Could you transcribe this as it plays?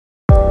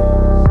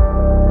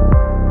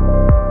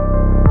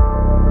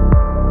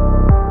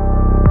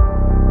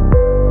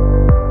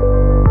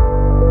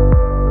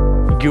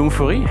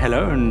Guillaume Faury,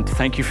 hello, and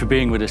thank you for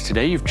being with us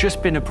today. You've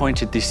just been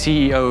appointed the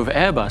CEO of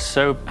Airbus,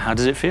 so how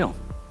does it feel?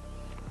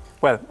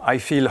 Well, I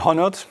feel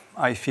honored,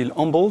 I feel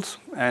humbled,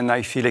 and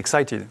I feel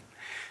excited.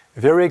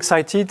 Very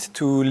excited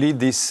to lead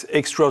this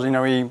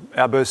extraordinary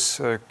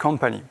Airbus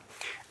company.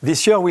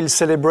 This year we'll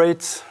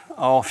celebrate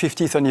our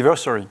 50th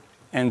anniversary,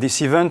 and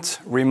this event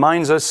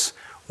reminds us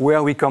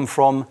where we come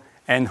from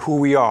and who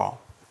we are.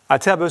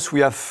 At Airbus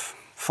we have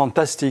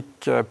fantastic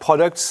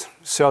products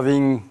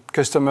serving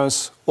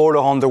customers all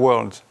around the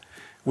world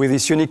with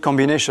this unique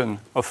combination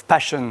of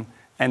passion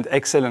and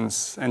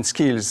excellence and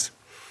skills.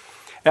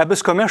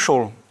 Airbus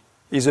Commercial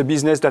is a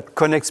business that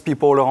connects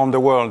people around the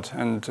world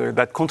and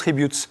that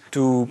contributes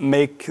to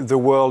make the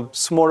world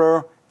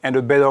smaller and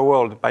a better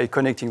world by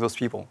connecting those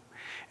people.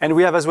 And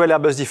we have as well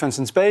Airbus Defence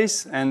and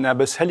Space and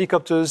Airbus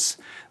Helicopters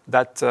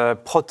that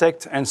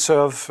protect and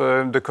serve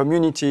the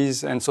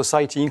communities and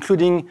society,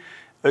 including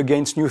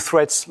against new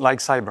threats like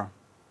cyber.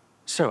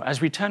 So,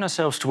 as we turn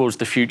ourselves towards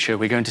the future,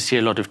 we're going to see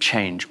a lot of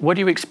change. What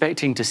are you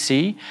expecting to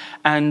see,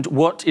 and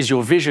what is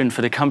your vision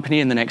for the company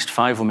in the next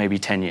 5 or maybe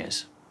 10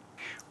 years?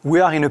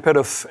 We are in a period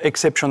of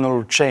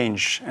exceptional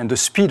change, and the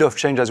speed of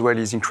change as well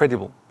is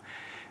incredible.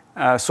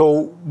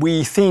 So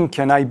we think,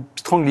 and I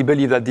strongly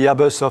believe, that the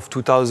Airbus of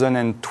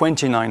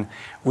 2029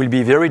 will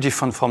be very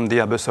different from the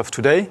Airbus of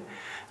today.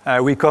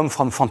 We come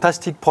from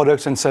fantastic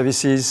products and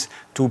services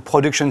to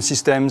production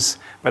systems,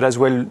 but as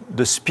well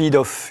the speed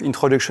of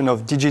introduction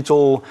of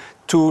digital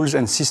tools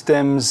and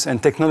systems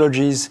and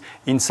technologies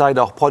inside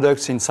our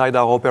products, inside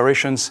our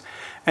operations.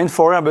 And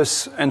for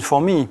Airbus and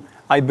for me,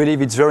 I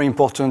believe it's very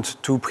important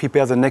to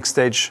prepare the next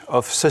stage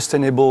of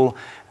sustainable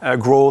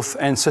growth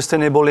and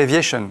sustainable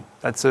aviation.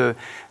 That's a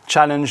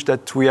challenge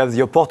that we have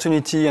the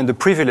opportunity and the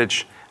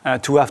privilege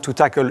to have to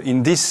tackle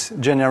in this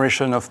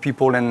generation of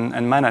people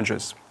and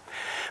managers.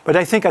 But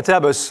I think at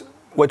Airbus,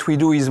 what we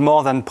do is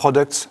more than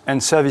products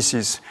and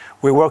services.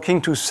 We're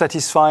working to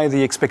satisfy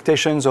the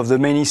expectations of the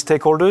many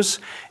stakeholders,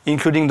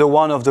 including the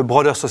one of the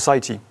broader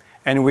society.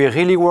 And we're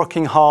really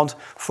working hard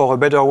for a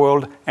better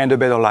world and a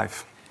better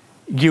life.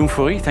 Guillaume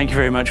Faury, thank you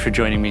very much for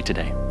joining me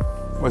today.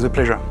 It was a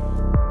pleasure.